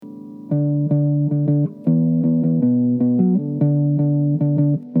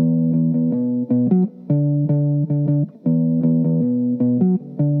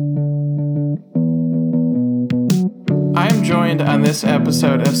this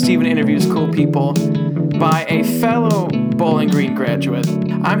episode of Steven Interviews Cool People by a fellow Bowling Green graduate.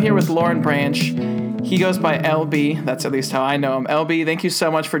 I'm here with Lauren Branch. He goes by LB. That's at least how I know him. LB, thank you so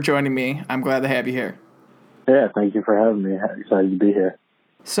much for joining me. I'm glad to have you here. Yeah, thank you for having me. I'm excited to be here.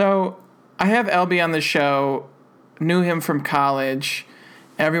 So I have LB on the show, knew him from college.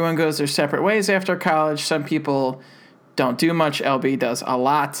 Everyone goes their separate ways after college. Some people don't do much. LB does a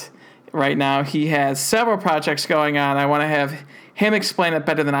lot. Right now, he has several projects going on. I want to have him explain it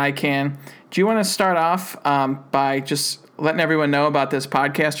better than I can. Do you want to start off by just letting everyone know about this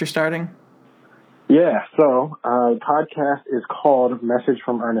podcast you're starting? Yeah, so the podcast is called Message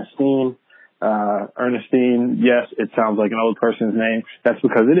from Ernestine. Ernestine, yes, it sounds like an old person's name. That's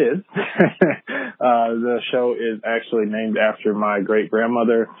because it is. The show is actually named after my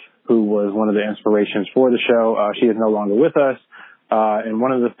great-grandmother, who was one of the inspirations for the show. She is no longer with us. And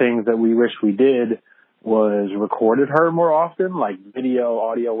one of the things that we wish we did was recorded her more often, like video,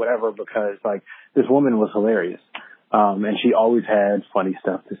 audio, whatever, because like this woman was hilarious. And she always had funny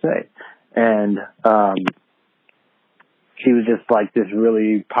stuff to say. And, she was just like this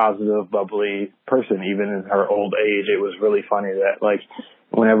really positive, bubbly person, even in her old age. It was really funny that like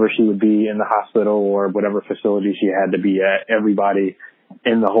whenever she would be in the hospital or whatever facility she had to be at, everybody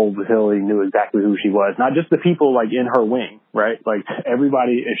in the whole facility knew exactly who she was. Not just the people like in her wing, right? Like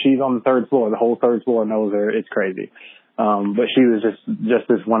everybody, if she's on the third floor, the whole third floor knows her. It's crazy. But she was just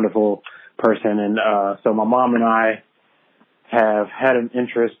this wonderful person. And, so my mom and I have had an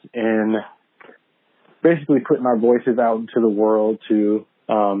interest in basically putting our voices out into the world to,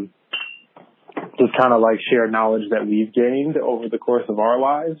 just kind of like share knowledge that we've gained over the course of our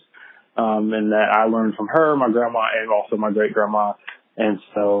lives. And that I learned from her, my grandma, and also my great grandma. And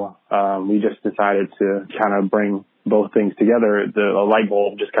so, we just decided to kind of bring both things together. The light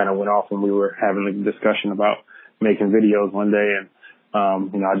bulb just kind of went off when we were having a discussion about making videos one day. And,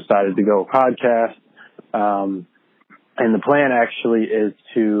 I decided to go podcast. And the plan actually is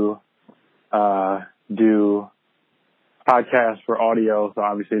to, do podcasts for audio. So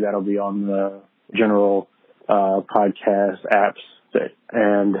obviously that'll be on the general, podcast apps.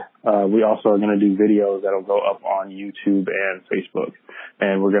 And, we also are going to do videos that'll go up on YouTube and Facebook.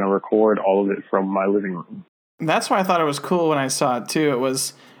 And we're going to record all of it from my living room. That's why I thought it was cool when I saw it too. It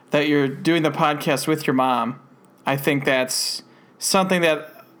was that you're doing the podcast with your mom. I think that's something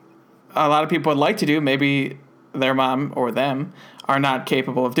that a lot of people would like to do. Maybe their mom or them are not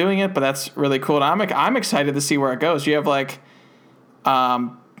capable of doing it, but that's really cool. And I'm excited to see where it goes. Do you have like,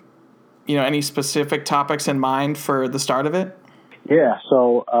 any specific topics in mind for the start of it? Yeah.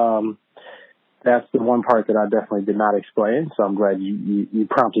 So, that's the one part that I definitely did not explain. So I'm glad you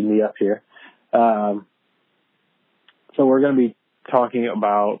prompted me up here. So we're going to be talking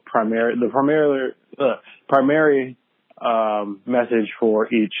about primary message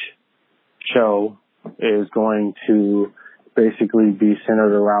for each show is going to basically be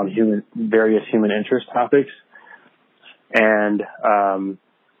centered around various human interest topics. And,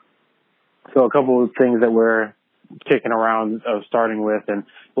 so a couple of things that we're kicking around starting with, and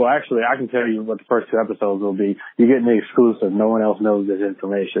well, actually I can tell you what the first two episodes will be. You're getting the exclusive. No one else knows this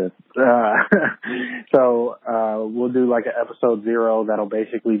information. So, we'll do like an episode 0. That'll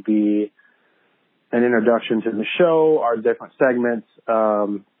basically be an introduction to the show, our different segments.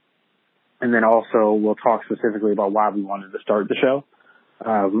 And then also we'll talk specifically about why we wanted to start the show.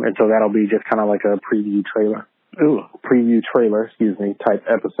 And so that'll be just kind of like a preview trailer, type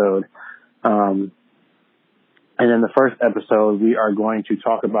episode. And then the first episode, we are going to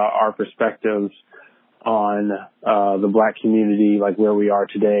talk about our perspectives on the Black community, like where we are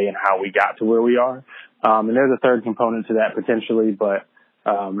today and how we got to where we are. And there's a third component to that potentially, but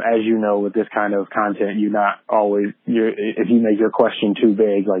as you know, with this kind of content, if you make your question too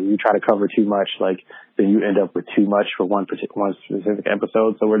big, like you try to cover too much, like then you end up with too much for one specific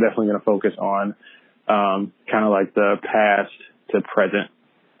episode. So we're definitely going to focus on kind of like the past to present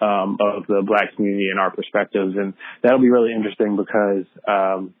of the Black community and our perspectives. And that'll be really interesting because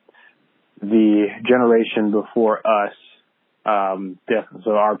the generation before us,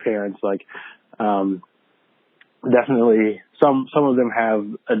 so our parents, like definitely some of them have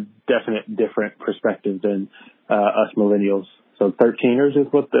a definite different perspective than us millennials. So 13ers is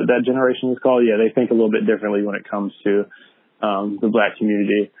what that generation is called. Yeah, they think a little bit differently when it comes to the Black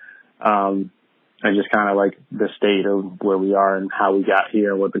community. And just kind of like the state of where we are and how we got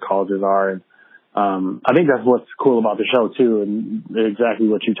here, what the causes are. And I think that's what's cool about the show too, and exactly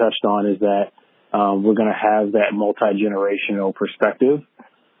what you touched on is that we're going to have that multi-generational perspective.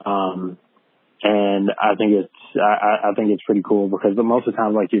 And I think it's pretty cool because most of the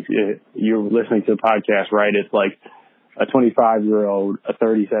time, like if you're listening to the podcast, right, it's like a 25-year-old, a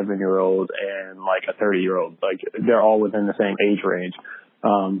 37-year-old, and like a 30-year-old. Like they're all within the same age range.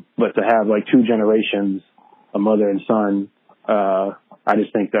 But to have like two generations, a mother and son, I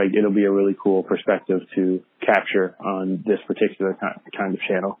just think like it'll be a really cool perspective to capture on this particular kind of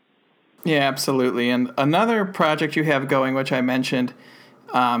channel. Yeah, absolutely. And another project you have going, which I mentioned,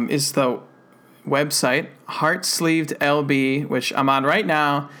 is the website HeartSleeved LB, which I'm on right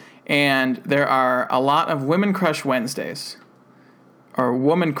now. And there are a lot of Women Crush Wednesdays, or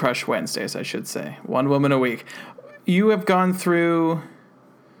Woman Crush Wednesdays, I should say. One woman a week. You have gone through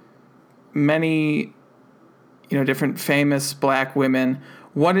many, different famous black women.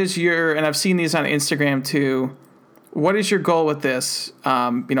 What is and I've seen these on Instagram too, what is your goal with this,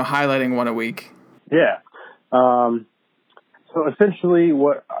 highlighting one a week? Yeah. So essentially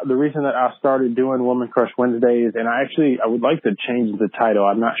the reason that I started doing Woman Crush Wednesdays, and I would like to change the title.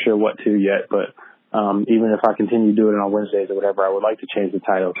 I'm not sure what to yet, but even if I continue doing it on Wednesdays or whatever, I would like to change the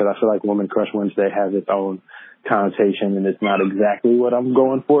title because I feel like Woman Crush Wednesday has its own connotation and it's not exactly what I'm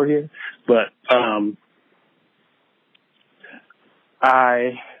going for here. But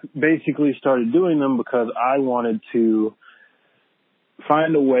I basically started doing them because I wanted to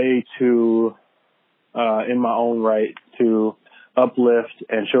find a way to, in my own right, to uplift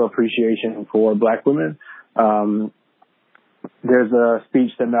and show appreciation for black women. There's a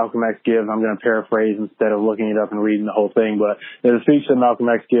speech that Malcolm X gives. I'm going to paraphrase instead of looking it up and reading the whole thing, but there's a speech that Malcolm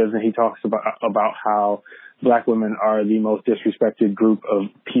X gives, and he talks about how black women are the most disrespected group of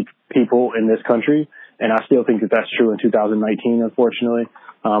people in this country. And I still think that that's true in 2019, unfortunately,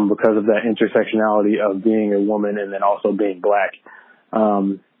 because of that intersectionality of being a woman and then also being black.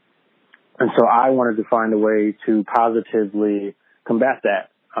 And so I wanted to find a way to positively combat that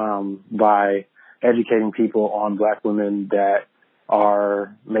by educating people on black women that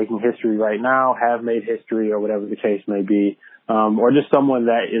are making history right now, have made history, or whatever the case may be, or just someone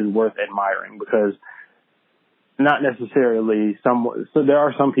that is worth admiring, because not necessarily so there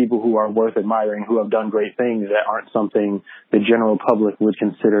are some people who are worth admiring who have done great things that aren't something the general public would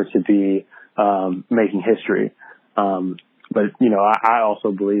consider to be making history. But, I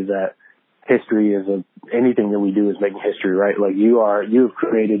also believe that history is anything that we do is making history, right? Like you've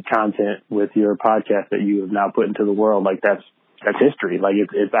created content with your podcast that you have now put into the world. Like that's history. Like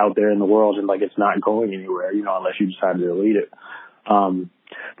it's out there in the world and like it's not going anywhere, unless you decide to delete it.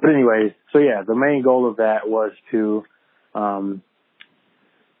 But anyways, so yeah, the main goal of that was to kind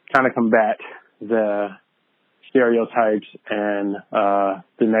of combat the stereotypes and the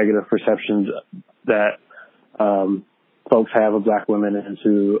negative perceptions that folks have of black women, and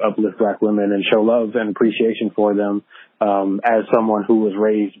to uplift black women and show love and appreciation for them. As someone who was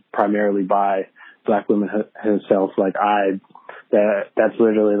raised primarily by black women himself, like that's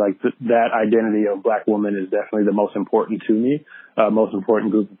literally like that identity of black woman is definitely the most important to me, most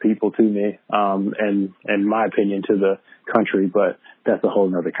important group of people to me, and in my opinion to the country, but that's a whole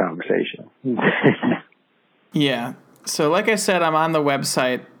nother conversation. Yeah. So like I said, I'm on the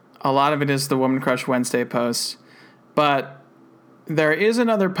website. A lot of it is the Woman Crush Wednesday posts, but there is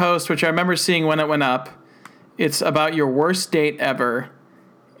another post which I remember seeing when it went up. It's about your worst date ever,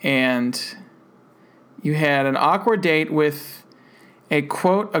 and you had an awkward date with a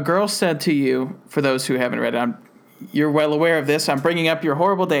quote a girl said to you. For those who haven't read it, you're well aware of this. I'm bringing up your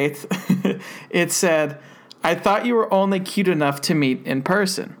horrible date. It said, "I thought you were only cute enough to meet in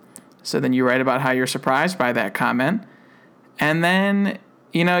person." So then you write about how you're surprised by that comment. And then,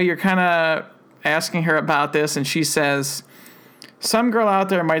 you're kind of asking her about this, and she says, "Some girl out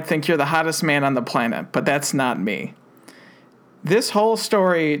there might think you're the hottest man on the planet, but that's not me." This whole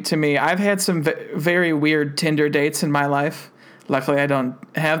story, to me, I've had some very weird Tinder dates in my life. Luckily, I don't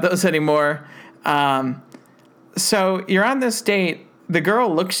have those anymore. So you're on this date. The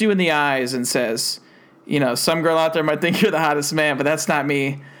girl looks you in the eyes and says, "Some girl out there might think you're the hottest man, but that's not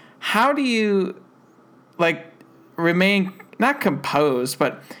me." How do you, remain, not composed,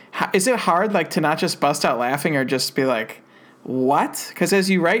 but is it hard, to not just bust out laughing or just be like, what? Because as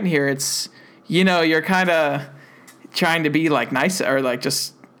you write in here, it's, you're kind of trying to be, nice or,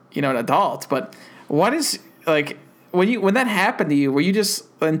 just, an adult. But what is, when that happened to you, were you just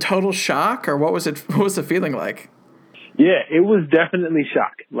in total shock, or what was the feeling like? Yeah, it was definitely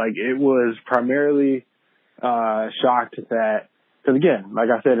shock. It was primarily shocked that, because again, like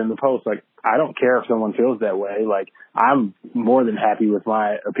I said in the post, I don't care if someone feels that way. I'm more than happy with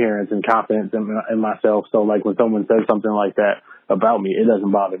my appearance and confidence in myself. So when someone says something like that about me, it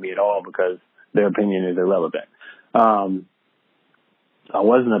doesn't bother me at all because their opinion is irrelevant. I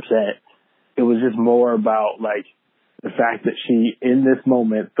wasn't upset. It was just more about the fact that she, in this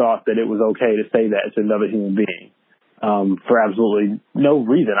moment, thought that it was okay to say that to another human being. for absolutely no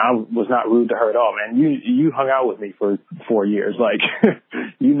reason. I was not rude to her at all, man. You hung out with me for 4 years. Like,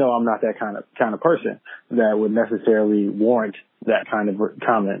 you know, I'm not that kind of person that would necessarily warrant that kind of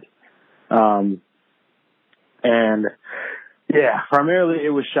comment. And yeah, primarily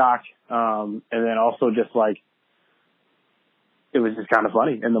it was shock. And then also just like, it was just kind of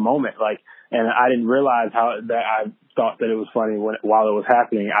funny in the moment. Like, and I didn't realize that I thought that it was funny while it was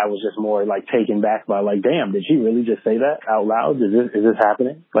happening. I was just more like taken back by like, damn, did she really just say that out loud? Is this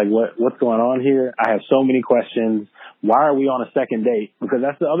happening? Like, what's going on here? I have so many questions. Why are we on a second date? Because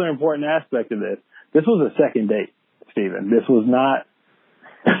that's the other important aspect of this. This was a second date, Stephen. This was not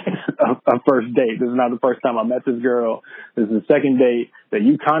a first date. This is not the first time I met this girl. This is the second date that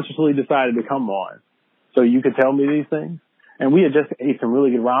you consciously decided to come on so you could tell me these things. And we had just ate some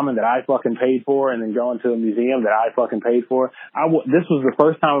really good ramen that I fucking paid for, and then going to a museum that I fucking paid for. This was the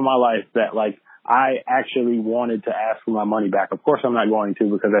first time in my life that, like, I actually wanted to ask for my money back. Of course I'm not going to,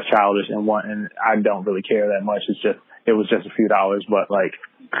 because that's childish and I don't really care that much. It was just a few dollars, but like,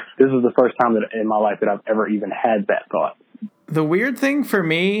 this was the first time that in my life that I've ever even had that thought. The weird thing for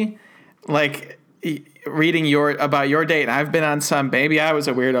me, like, reading about your date, I've been on some, maybe I was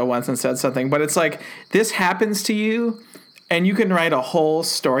a weirdo once and said something, but it's like, this happens to you and you can write a whole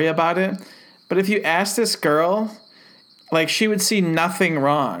story about it. But if you ask this girl, like, she would see nothing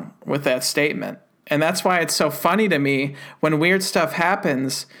wrong with that statement. And that's why it's so funny to me when weird stuff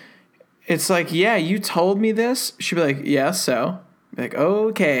happens. It's like, yeah, you told me this. She'd be like, yeah, so. Be like,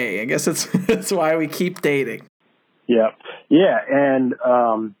 okay, I guess that's why we keep dating. Yeah. Yeah. And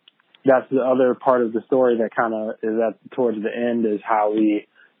that's the other part of the story that kind of is towards the end, is how we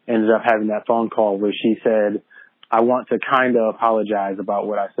ended up having that phone call where she said, I want to kind of apologize about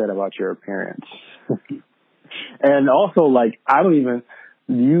what I said about your appearance. And also, like,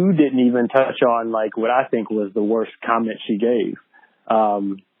 you didn't even touch on, like, what I think was the worst comment she gave.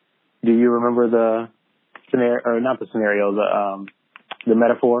 Do you remember the scenario, or not the scenario, the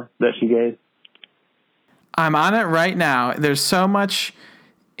metaphor that she gave? I'm on it right now. There's so much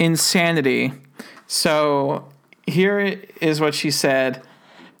insanity. So here is what she said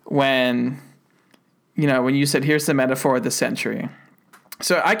when you said, here's the metaphor of the century.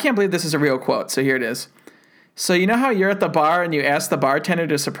 So I can't believe this is a real quote. So here it is. So you know how you're at the bar and you ask the bartender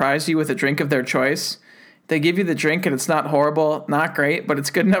to surprise you with a drink of their choice? They give you the drink and it's not horrible, not great, but it's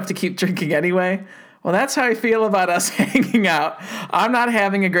good enough to keep drinking anyway. Well, that's how I feel about us hanging out. I'm not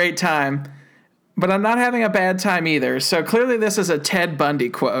having a great time, but I'm not having a bad time either. So clearly this is a Ted Bundy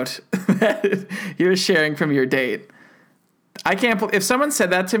quote that you're sharing from your date. If someone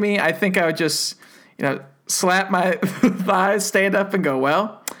said that to me, I think I would just, slap my thighs, stand up and go,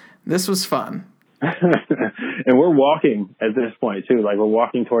 well, this was fun. And we're walking at this point too. Like, we're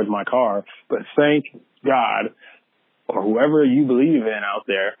walking towards my car, but thank God, or whoever you believe in out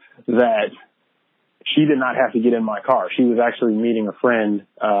there, that she did not have to get in my car. She was actually meeting a friend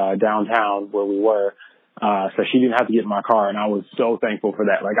downtown where we were. So she didn't have to get in my car. And I was so thankful for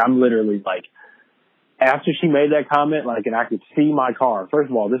that. Like, I'm literally like, after she made that comment, like, and I could see my car. First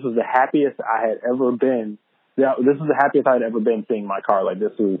of all, this was the happiest I had ever been. Yeah, this was the happiest I had ever been seeing my car. Like,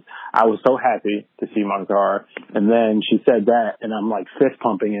 I was so happy to see my car. And then she said that, and I'm like fist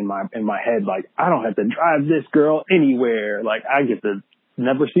pumping in my head, like, I don't have to drive this girl anywhere. Like, I get to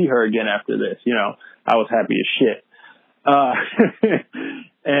never see her again after this. I was happy as shit.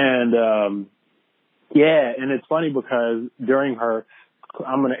 Yeah, and it's funny because during her,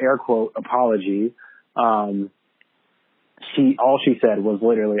 I'm going to air quote, apology, all she said was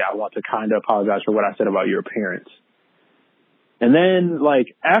literally, I want to kind of apologize for what I said about your appearance. And then,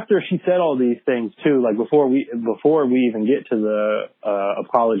 like, after she said all these things too, like, before we even get to the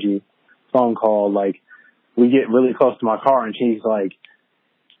apology phone call, like, we get really close to my car and she's like,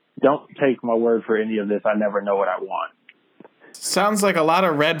 don't take my word for any of this. I never know what I want. Sounds like a lot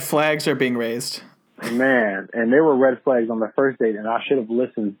of red flags are being raised. Man, and there were red flags on the first date, and I should have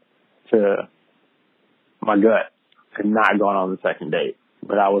listened to my gut and not gone on the second date.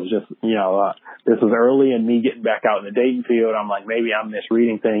 But I was just, this was early in me getting back out in the dating field. I'm like, maybe I'm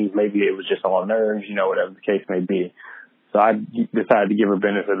misreading things. Maybe it was just all nerves, whatever the case may be. So I decided to give her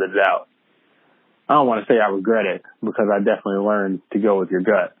benefit of the doubt. I don't want to say I regret it, because I definitely learned to go with your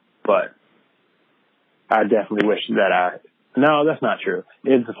gut. But I definitely wish that no, that's not true.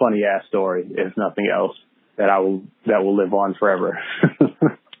 It's a funny ass story, if nothing else, that will live on forever.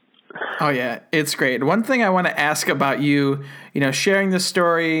 Oh yeah, it's great. One thing I want to ask about you, sharing this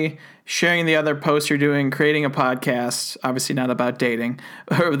story, sharing the other posts you're doing, creating a podcast, obviously not about dating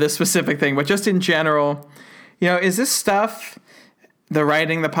or this specific thing, but just in general, is this stuff, the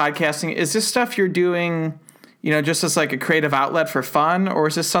writing, the podcasting, is this stuff you're doing just as like a creative outlet for fun? Or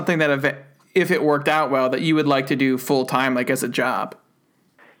is this something that if it worked out well, that you would like to do full time, like as a job?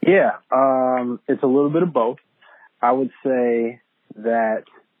 Yeah, it's a little bit of both. I would say that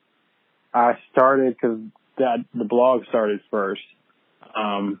I started because the blog started first.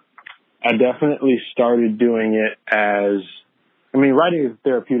 I definitely started doing it writing is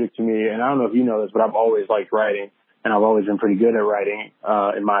therapeutic to me, and I don't know if you know this, but I've always liked writing, and I've always been pretty good at writing,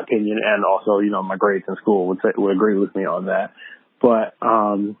 in my opinion, and also, my grades in school would agree with me on that. But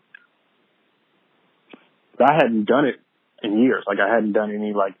I hadn't done it in years. Like, I hadn't done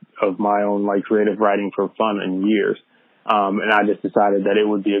any, of my own, creative writing for fun in years. And I just decided that it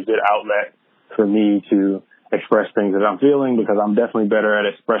would be a good outlet for me to express things that I'm feeling, because I'm definitely better at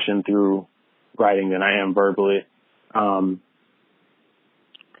expression through writing than I am verbally.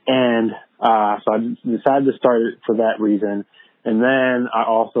 So I decided to start it for that reason. And then I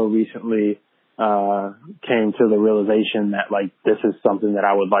also recently came to the realization that, this is something that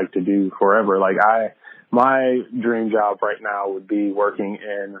I would like to do forever. My dream job right now would be working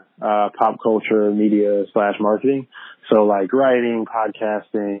in pop culture, media / marketing. So writing,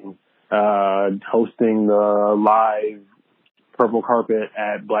 podcasting, hosting the live purple carpet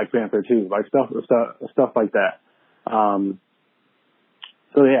at Black Panther 2, stuff like that.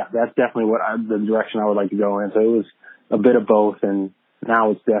 So yeah, that's definitely the direction I would like to go in. So it was a bit of both, and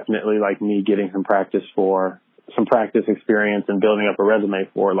now it's definitely me getting some practice experience and building up a resume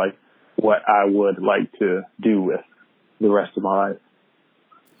for what I would like to do with the rest of my life.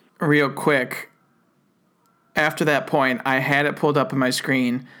 Real quick, after that point, I had it pulled up on my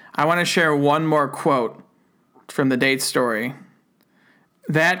screen. I want to share one more quote from the date story.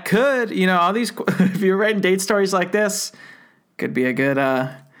 That could, all these, if you're writing date stories like this, could be a good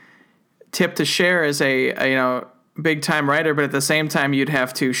tip to share as a big time writer, but at the same time, you'd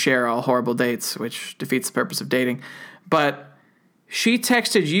have to share all horrible dates, which defeats the purpose of dating. But she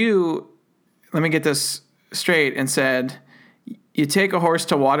texted you, let me get this straight, and said, you take a horse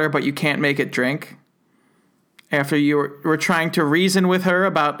to water, but you can't make it drink. After you were trying to reason with her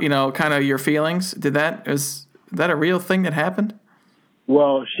about, kind of your feelings. Is that a real thing that happened?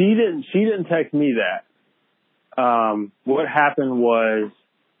 Well, she didn't text me that. What happened was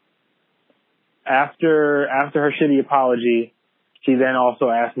after her shitty apology, she then also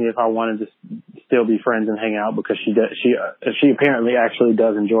asked me if I wanted to still be friends and hang out, because she apparently actually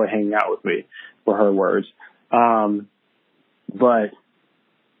does enjoy hanging out with me, for her words. But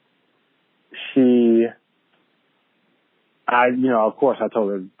of course I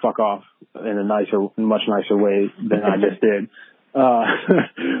told her to fuck off in a much nicer way than I just did.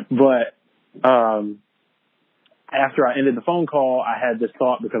 But after I ended the phone call, I had this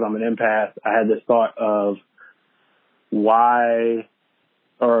thought, because I'm an empath. I had this thought of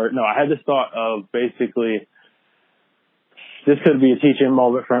basically this could be a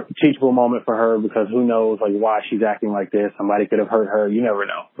teachable moment for her, because who knows, why she's acting like this. Somebody could have hurt her. You never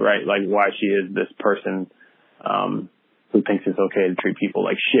know, right? Why she is this person, who thinks it's okay to treat people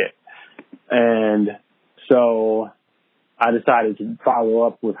like shit. And so I decided to follow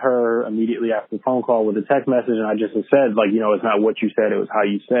up with her immediately after the phone call with a text message. And I just said, it's not what you said, it was how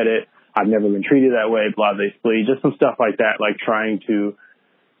you said it. I've never been treated that way, blah, blah, blah. Just some stuff like that, trying to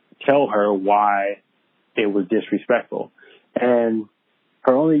tell her why it was disrespectful. And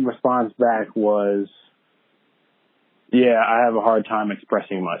her only response back was, yeah, I have a hard time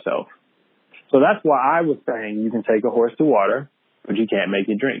expressing myself. So that's why I was saying you can take a horse to water, but you can't make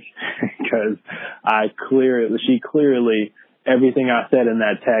it drink. Because she clearly, everything I said in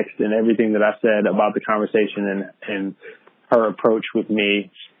that text and everything that I said about the conversation and her approach with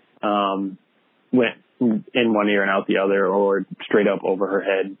me went in one ear and out the other, or straight up over her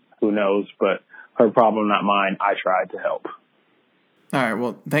head. Who knows? But her problem, not mine. I tried to help. All right.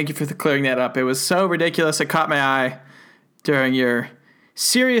 Well, thank you for clearing that up. It was so ridiculous. It caught my eye during your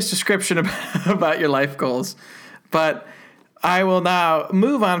serious description about your life goals. But I will now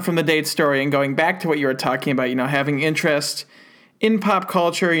move on from the date story and going back to what you were talking about, having interest in pop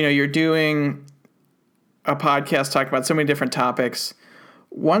culture. You're doing a podcast talking about so many different topics.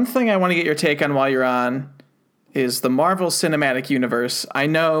 One thing I want to get your take on while you're on is the Marvel Cinematic Universe. I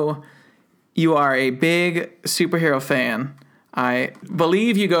know you are a big superhero fan. I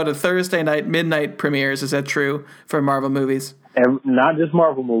believe you go to Thursday night midnight premieres. Is that true for Marvel movies? Not just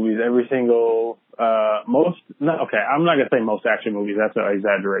Marvel movies. Every single I'm not gonna say most action movies. That's an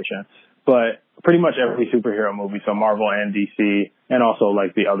exaggeration. But pretty much every superhero movie. So Marvel and DC, and also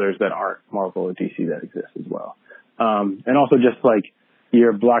the others that aren't Marvel or DC that exist as well. And also just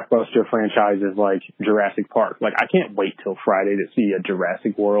your blockbuster franchises like Jurassic Park. Like, I can't wait till Friday to see a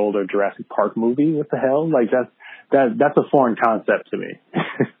Jurassic World or Jurassic Park movie. What the hell? Like, that's a foreign concept to me.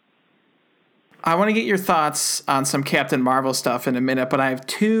 I want to get your thoughts on some Captain Marvel stuff in a minute, but I have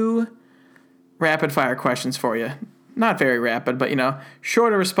 2 rapid fire questions for you. Not very rapid, but,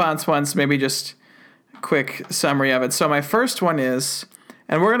 shorter response ones, maybe just a quick summary of it. So my first one is,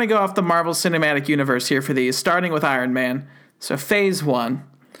 and we're going to go off the Marvel Cinematic Universe here for these, starting with Iron Man. So phase 1,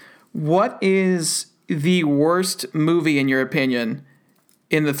 what is the worst movie, in your opinion,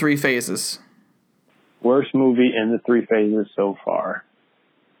 in the 3 phases? Worst movie in the 3 phases so far.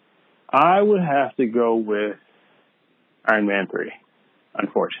 I would have to go with Iron Man 3,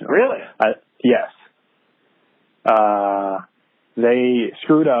 unfortunately. Really? Yes. They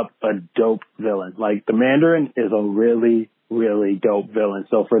screwed up a dope villain. Like, the Mandarin is a really, really dope villain.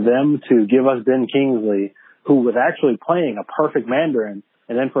 So for them to give us Ben Kingsley, who was actually playing a perfect Mandarin,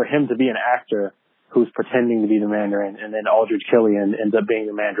 and then for him to be an actor who's pretending to be the Mandarin, and then Aldrich Killian ends up being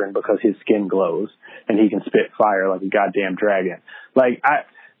the Mandarin because his skin glows and he can spit fire like a goddamn dragon. Like,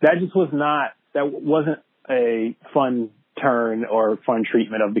 that wasn't a fun turn or fun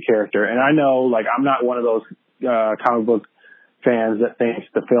treatment of the character. And I know, like, I'm not one of those comic book fans that thinks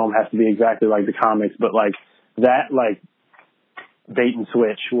the film has to be exactly like the comics, but like that, like, bait and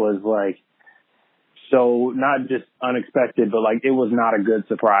switch was like, so not just unexpected, but like it was not a good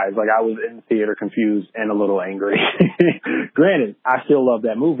surprise. Like, I was in the theater confused and a little angry. Granted, I still love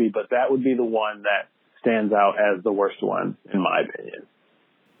that movie, but that would be the one that stands out as the worst one, in my opinion.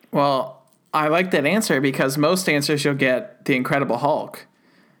 Well, I like that answer because most answers you'll get the Incredible Hulk.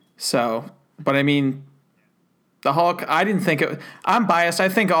 So, but I mean, the Hulk, I didn't think it, I'm biased. I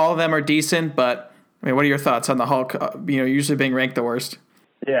think all of them are decent, but I mean, what are your thoughts on the Hulk, usually being ranked the worst?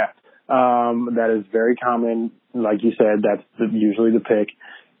 Yeah. That is very common. Like you said, that's usually the pick.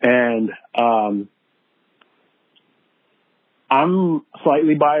 And I'm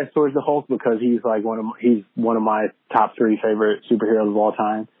slightly biased towards the Hulk because he's one of my top 3 favorite superheroes of all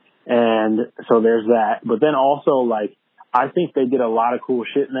time. And so there's that. But then also, like, I think they did a lot of cool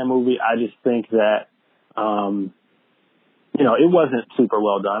shit in that movie. I just think that, it wasn't super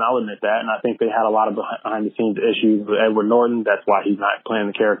well done. I'll admit that. And I think they had a lot of behind the scenes issues with Edward Norton. That's why he's not playing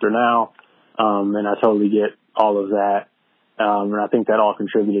the character now. And I totally get all of that. And I think that all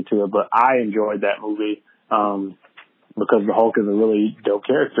contributed to it. But I enjoyed that movie, because the Hulk is a really dope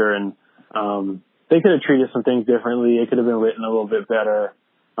character, and, they could have treated some things differently. It could have been written a little bit better.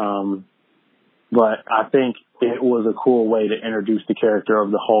 But I think it was a cool way to introduce the character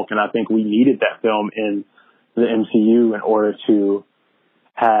of the Hulk. And I think we needed that film in the MCU in order to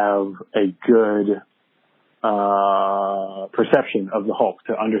have a good perception of the Hulk,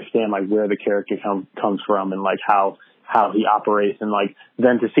 to understand like where the character comes from and like how he operates, and like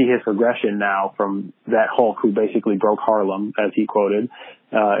then to see his progression now from that Hulk who basically broke Harlem, as he quoted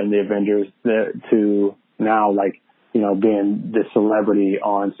in the Avengers, to now like being this celebrity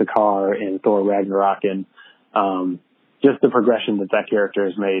on Sakaar and Thor Ragnarok, and just the progression that character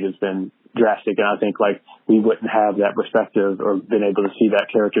has made has been drastic. And I think like we wouldn't have that perspective or been able to see that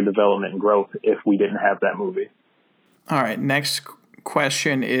character development and growth if we didn't have that movie. All right. Next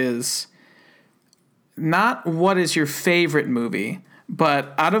question is not what is your favorite movie,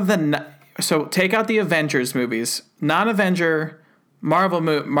 but out of so take out the Avengers movies, non-Avenger, Marvel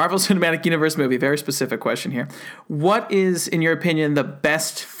Cinematic Universe movie, very specific question here. What is, in your opinion, the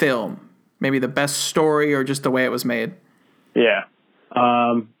best film? Maybe the best story or just the way it was made? Yeah.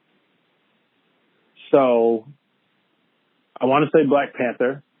 So I want to say Black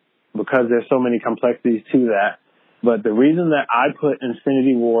Panther because there's so many complexities to that. But the reason that I put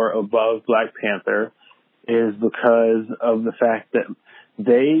Infinity War above Black Panther is because of the fact that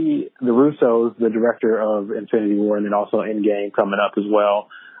the Russos, the director of Infinity War and then also Endgame coming up as well,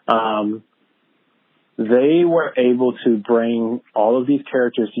 they were able to bring all of these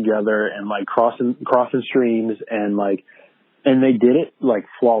characters together and like crossing streams and they did it like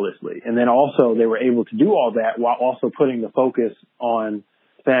flawlessly. And then also they were able to do all that while also putting the focus on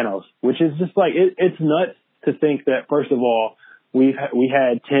Thanos, which is just like, it's nuts to think that, first of all, we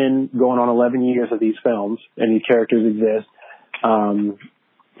had 10 going on 11 years of these films and these characters exist,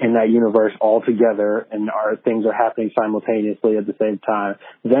 in that universe all together, and things are happening simultaneously at the same time.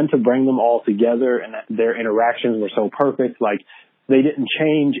 Then to bring them all together and their interactions were so perfect, like they didn't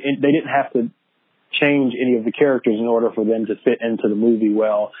have to change any of the characters in order for them to fit into the movie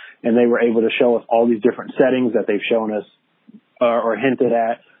well. And they were able to show us all these different settings that they've shown us or hinted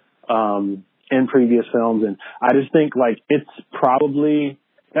at in previous films. And I just think like it's probably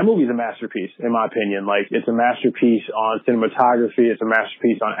that movie's a masterpiece, in my opinion. Like, it's a masterpiece on cinematography. It's a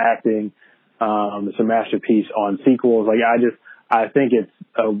masterpiece on acting. It's a masterpiece on sequels. Like, I think it's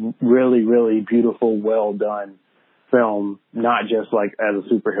a really, really beautiful, well done film, not just like as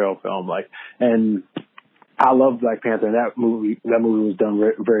a superhero film. Like, and I love Black Panther, and that movie was done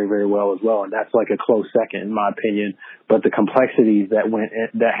very, very well as well. And that's like a close second, in my opinion. But the complexities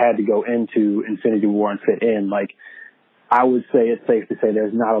that had to go into Infinity War and fit in, like, I would say it's safe to say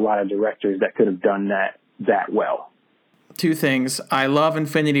there's not a lot of directors that could have done that well. Two things. I love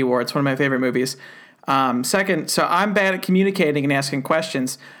Infinity War. It's one of my favorite movies. Second, so I'm bad at communicating and asking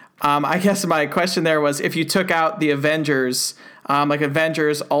questions. I guess my question there was if you took out the Avengers, like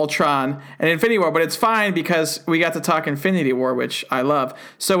Avengers, Ultron, and Infinity War, but it's fine because we got to talk Infinity War, which I love.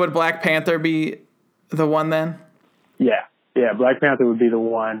 So would Black Panther be the one then? Yeah, Black Panther would be the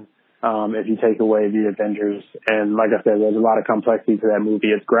one. If you take away the Avengers. And like I said, there's a lot of complexity to that movie.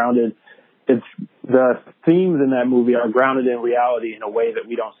 It's grounded. The themes in that movie are grounded in reality in a way that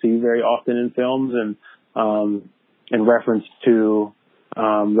we don't see very often in films, and in reference to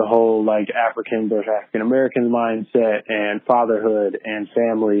the whole like African versus African American mindset and fatherhood and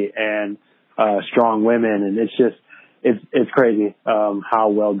family and strong women. And it's crazy how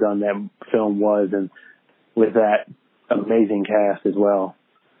well done that film was, and with that amazing cast as well.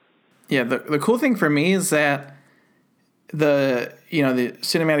 Yeah, the cool thing for me is that the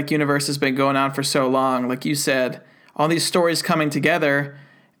cinematic universe has been going on for so long. Like you said, all these stories coming together,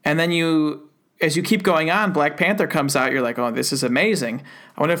 and then as you keep going on, Black Panther comes out, you're like, oh, this is amazing.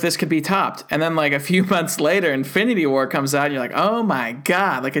 I wonder if this could be topped. And then like a few months later, Infinity War comes out, and you're like, oh my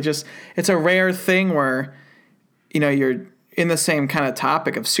God. Like it's a rare thing where, you're in the same kind of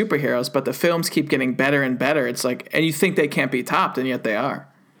topic of superheroes, but the films keep getting better and better. It's like, and you think they can't be topped, and yet they are.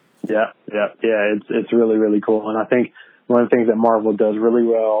 Yeah. It's really, really cool. And I think one of the things that Marvel does really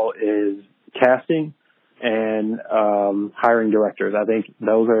well is casting and hiring directors. I think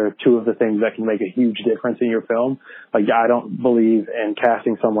those are two of the things that can make a huge difference in your film. Like, I don't believe in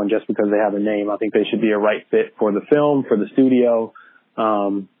casting someone just because they have a name. I think they should be a right fit for the film, for the studio,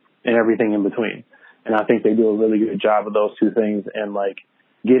 and everything in between. And I think they do a really good job of those two things, and like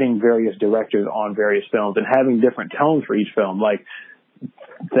getting various directors on various films and having different tones for each film. Like,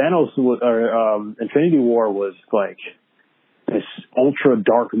 Infinity War was like this ultra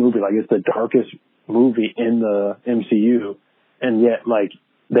dark movie. Like, it's the darkest movie in the MCU, and yet like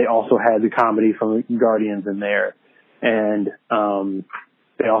they also had the comedy from Guardians in there, and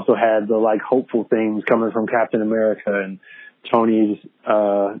they also had the like hopeful things coming from Captain America, and Tony's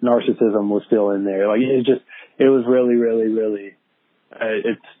narcissism was still in there. Like, it was really, really, really.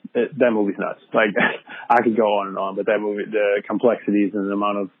 That movie's nuts. Like, I could go on and on, but that movie, the complexities and the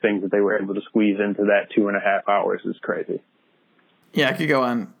amount of things that they were able to squeeze into that 2.5 hours is crazy. Yeah, I could go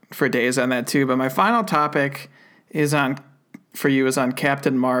on for days on that too, but my final topic is on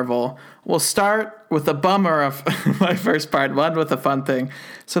Captain Marvel. We'll start with the bummer of my first part, one with the fun thing.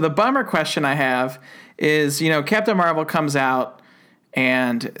 So the bummer question I have is, Captain Marvel comes out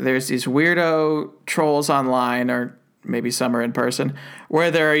and there's these weirdo trolls online, or maybe some are in person, where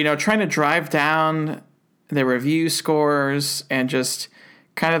they're, trying to drive down the review scores and just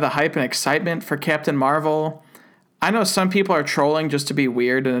kind of the hype and excitement for Captain Marvel. I know some people are trolling just to be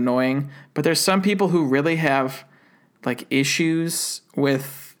weird and annoying, but there's some people who really have like issues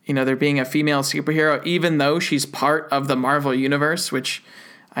with, there being a female superhero, even though she's part of the Marvel universe, which,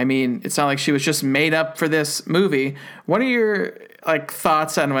 I mean, it's not like she was just made up for this movie. What are your like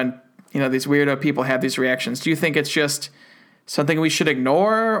thoughts on when, these weirdo people have these reactions? Do you think it's just something we should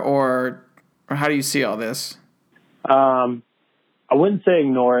ignore, or how do you see all this? I wouldn't say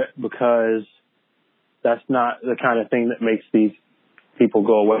ignore it, because that's not the kind of thing that makes these people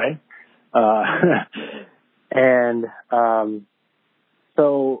go away.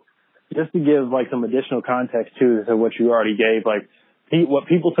 So just to give like some additional context to what you already gave, like what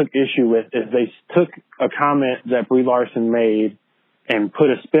people took issue with is they took a comment that Brie Larson made and put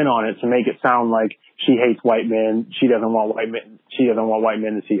a spin on it to make it sound like she hates white men. She doesn't want white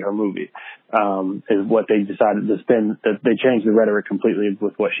men to see her movie. Is what they decided to spin. That they changed the rhetoric completely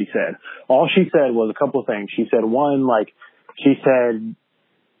with what she said. All she said was a couple of things. She said she said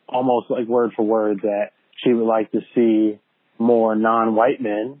almost like word for word that she would like to see more non-white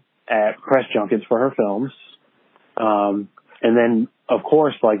men at press junkets for her films. And then of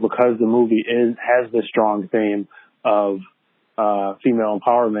course, like, because the movie has this strong theme of female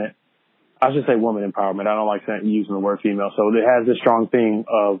empowerment. I should say woman empowerment. I don't like using the word female. So it has this strong theme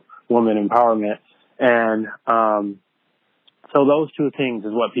of woman empowerment. And So those two things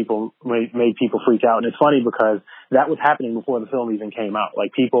is what people made people freak out. And it's funny because that was happening before the film even came out.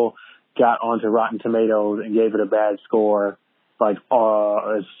 Like, people got onto Rotten Tomatoes and gave it a bad score, like,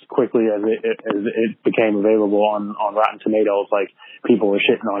 as quickly as it became available on Rotten Tomatoes. Like, people were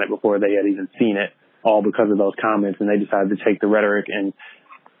shitting on it before they had even seen it, all because of those comments. And they decided to take the rhetoric and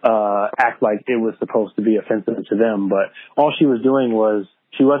act like it was supposed to be offensive to them. But all she was doing was,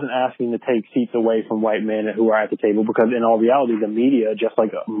 she wasn't asking to take seats away from white men who are at the table, because in all reality, the media, just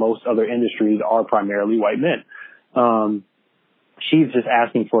like most other industries, are primarily white men. She's just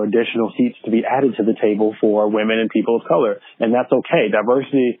asking for additional seats to be added to the table for women and people of color. And that's okay.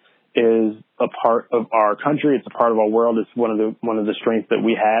 Diversity is a part of our country. It's a part of our world. It's one of the strengths that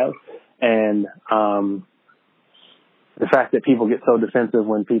we have. And, the fact that people get so defensive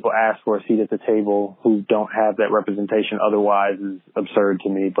when people ask for a seat at the table who don't have that representation otherwise is absurd to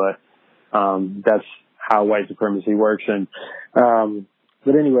me. But that's how white supremacy works. And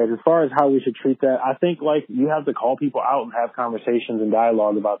but anyways, as far as how we should treat that, I think, like, you have to call people out and have conversations and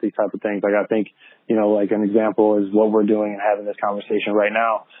dialogue about these type of things. Like, I think, like an example is what we're doing and having this conversation right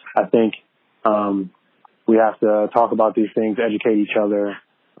now. I think we have to talk about these things, educate each other,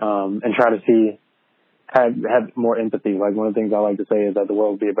 and try to have more empathy. Like, one of the things I like to say is that the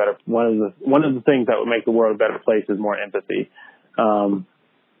world would be a better, one of the things that would make the world a better place is more empathy. And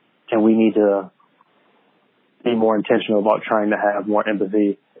we need to be more intentional about trying to have more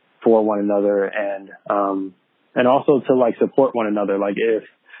empathy for one another, and also to, like, support one another. Like, if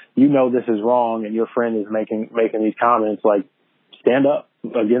you know this is wrong and your friend is making these comments, like, stand up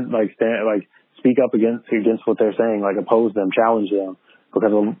against, speak up against what they're saying, like, oppose them, challenge them.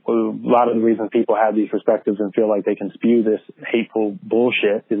 Because a lot of the reasons people have these perspectives and feel like they can spew this hateful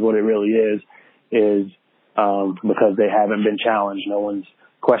bullshit is what it really is because they haven't been challenged. No one's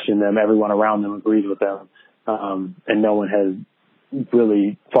questioned them. Everyone around them agrees with them. And no one has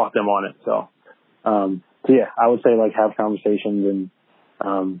really fought them on it. So yeah, I would say, like, have conversations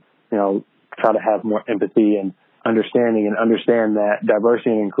and, try to have more empathy and understanding, and understand that diversity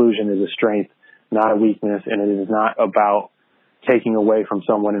and inclusion is a strength, not a weakness. And it is not about taking away from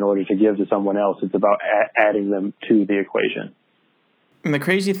someone in order to give to someone else. It's about adding them to the equation. And the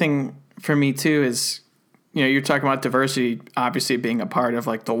crazy thing for me too is, you're talking about diversity obviously being a part of,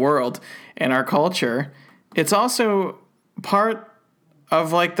 like, the world and our culture. It's also part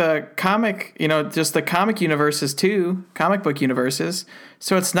of, like, the comic, just the comic universes too, comic book universes.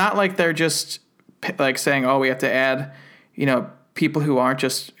 So it's not like they're just, like, saying, oh, we have to add, people who aren't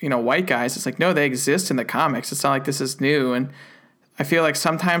just, white guys. It's like, no, they exist in the comics. It's not like this is new. And I feel like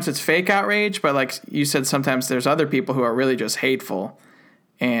sometimes it's fake outrage, but, like you said, sometimes there's other people who are really just hateful.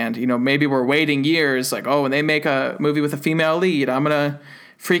 And, maybe we're waiting years, like, oh, when they make a movie with a female lead, I'm going to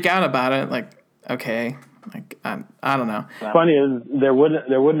freak out about it. Like, okay, like, I don't know. Funny is there wouldn't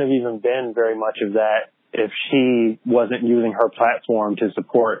have even been very much of that if she wasn't using her platform to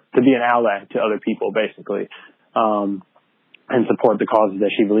be an ally to other people, basically, and support the causes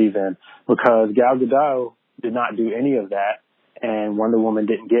that she believes in. Because Gal Gadot did not do any of that, and Wonder Woman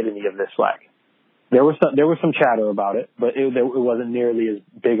didn't get any of this slack. There was some chatter about it, but it wasn't nearly as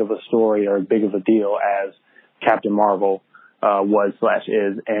big of a story or big of a deal as Captain Marvel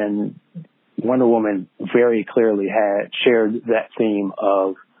was/is, and Wonder Woman very clearly had shared that theme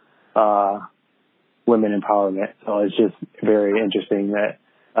of women empowerment. So it's just very interesting that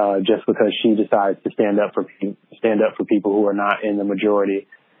just because she decides to stand up for people who are not in the majority,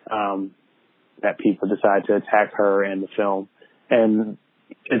 that people decide to attack her and the film. And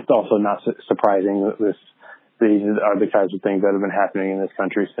it's also not surprising that these are the kinds of things that have been happening in this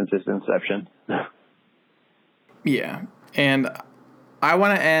country since its inception. Yeah, and I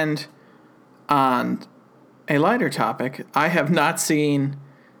want to end on a lighter topic. I have not seen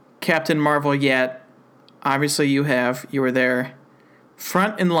Captain Marvel yet. Obviously, you have. You were there,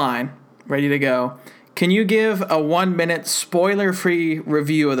 front in line, ready to go. Can you give a 1-minute spoiler-free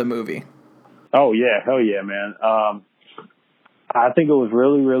review of the movie? Oh, yeah. Hell yeah, man. I think it was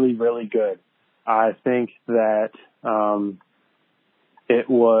really, really, really good. I think that it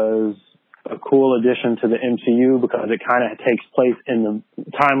was a cool addition to the MCU because it kind of takes place in the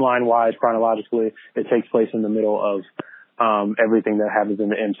timeline-wise, chronologically, it takes place in the middle of everything that happens in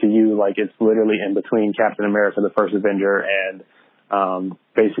the MCU. Like, it's literally in between Captain America, the First Avenger, and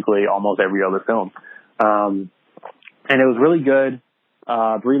basically almost every other film. And it was really good.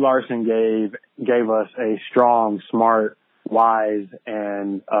 Brie Larson gave us a strong, smart, wise,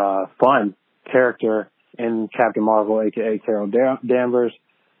 and fun character in Captain Marvel, aka Carol Danvers.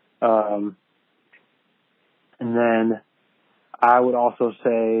 And then I would also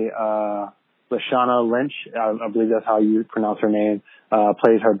say Lashana Lynch, I believe that's how you pronounce her name,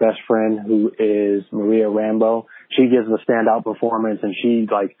 plays her best friend, who is Maria Rambo. She gives a standout performance, and she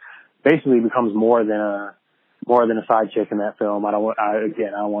basically becomes more than a side chick in that film. I don't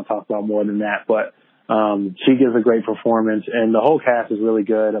want to talk about more than that, but she gives a great performance, and the whole cast is really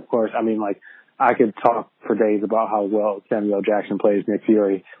good. Of course, I mean, I could talk for days about how well Samuel L. Jackson plays Nick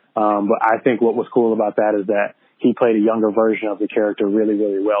Fury, but I think what was cool about that is that he played a younger version of the character really,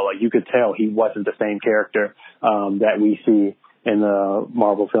 really well. You could tell he wasn't the same character that we see in the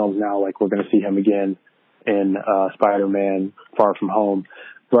Marvel films now. We're going to see him again in Spider-Man Far From Home.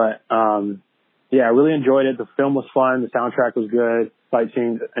 But yeah, I really enjoyed it. The film was fun. The soundtrack was good. Fight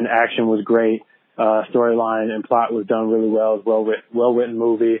scenes and action was great. Storyline and plot was done really well. It was well-written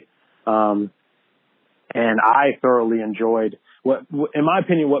movie. And I thoroughly enjoyed in my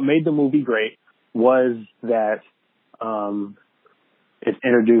opinion, what made the movie great was that it's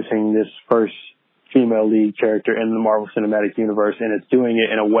introducing this first female lead character in the Marvel Cinematic Universe, and it's doing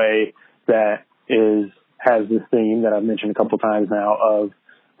it in a way that has this theme that I've mentioned a couple times now of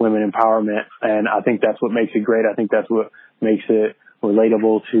women empowerment, and I think that's what makes it great. I think that's what makes it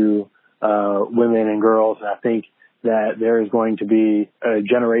relatable to women and girls, and I think that there is going to be a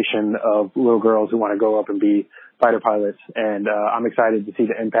generation of little girls who want to grow up and be fighter pilots, and I'm excited to see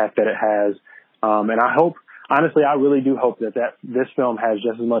the impact that it has. And I hope, honestly, I really do hope that this film has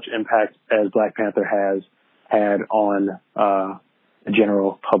just as much impact as Black Panther has had on the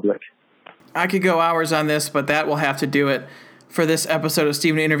general public. I could go hours on this, but that will have to do it for this episode of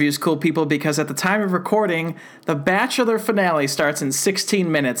Steven Interviews Cool People, because at the time of recording, the Bachelor finale starts in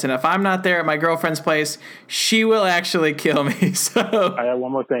 16 minutes, and if I'm not there at my girlfriend's place, she will actually kill me. So I have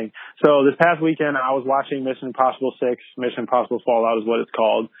one more thing. So this past weekend, I was watching Mission Impossible 6, Mission Impossible Fallout is what it's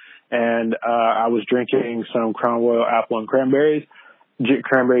called, and I was drinking some Crown Royal apple and cranberry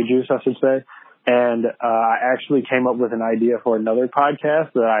juice, I should say. And I actually came up with an idea for another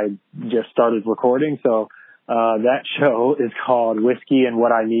podcast that I just started recording. So that show is called Whiskey and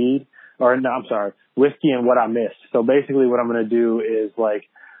What I Need, Whiskey and What I Missed. So basically what I'm going to do is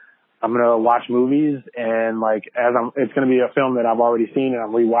I'm going to watch movies, and it's going to be a film that I've already seen, and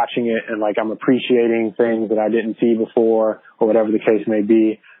I'm rewatching it, and I'm appreciating things that I didn't see before, or whatever the case may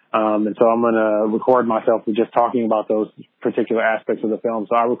be. And so I'm going to record myself with just talking about those particular aspects of the film.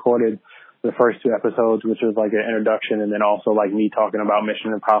 So I recorded the first 2 episodes, which was an introduction, and then also me talking about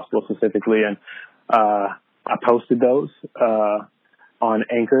Mission Impossible specifically. And I posted those on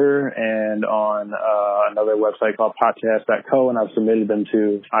Anchor and on another website called podcast.co, and I've submitted them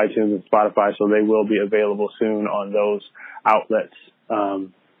to iTunes and Spotify, so they will be available soon on those outlets. So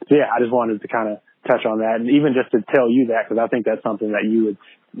yeah, I just wanted to kind of touch on that, and even just to tell you that, because I think that's something that you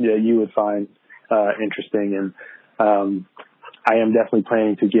would find interesting, and I am definitely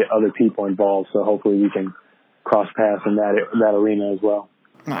planning to get other people involved, so hopefully we can cross paths in that arena as well.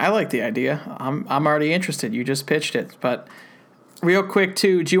 I like the idea. I'm already interested. You just pitched it. But real quick,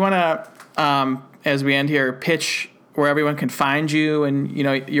 too, do you want to, as we end here, pitch where everyone can find you and,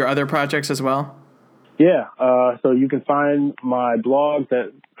 your other projects as well? Yeah. So you can find my blog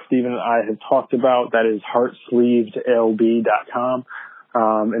that Steven and I have talked about. That is HeartSleeved LB.com.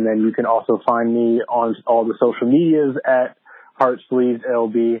 And then you can also find me on all the social medias at HeartSleeved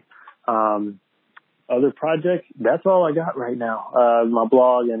LB. Other projects, that's all I got right now. My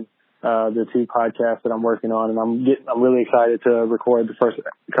blog and the 2 podcasts that I'm working on, and I'm really excited to record the first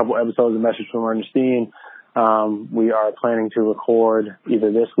couple episodes of Message from Ernestine. We are planning to record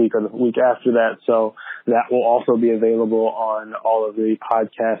either this week or the week after that, so that will also be available on all of the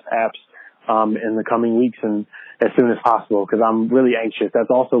podcast apps in the coming weeks and as soon as possible, because I'm really anxious. That's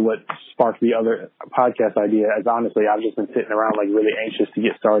also what sparked the other podcast idea. As honestly, I've just been sitting around really anxious to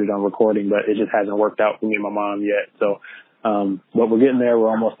get started on recording, but it just hasn't worked out for me and my mom yet. So, but we're getting there. We're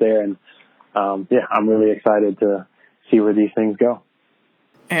almost there. And, yeah, I'm really excited to see where these things go.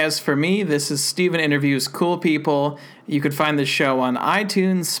 As for me, this is Steven Interviews Cool People. You could find the show on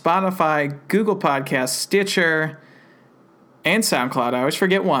iTunes, Spotify, Google Podcasts, Stitcher, and SoundCloud. I always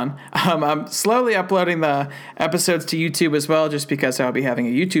forget one. I'm slowly uploading the episodes to YouTube as well, just because I'll be having a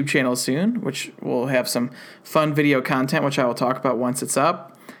YouTube channel soon, which will have some fun video content, which I will talk about once it's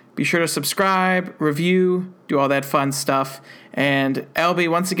up. Be sure to subscribe, review, do all that fun stuff. And LB,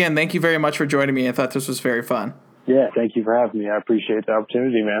 once again, thank you very much for joining me. I thought this was very fun. Yeah, thank you for having me. I appreciate the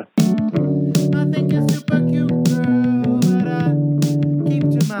opportunity, man. I think it's super cute, girl, but I keep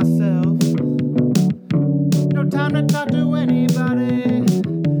to myself. No time to talk to anybody.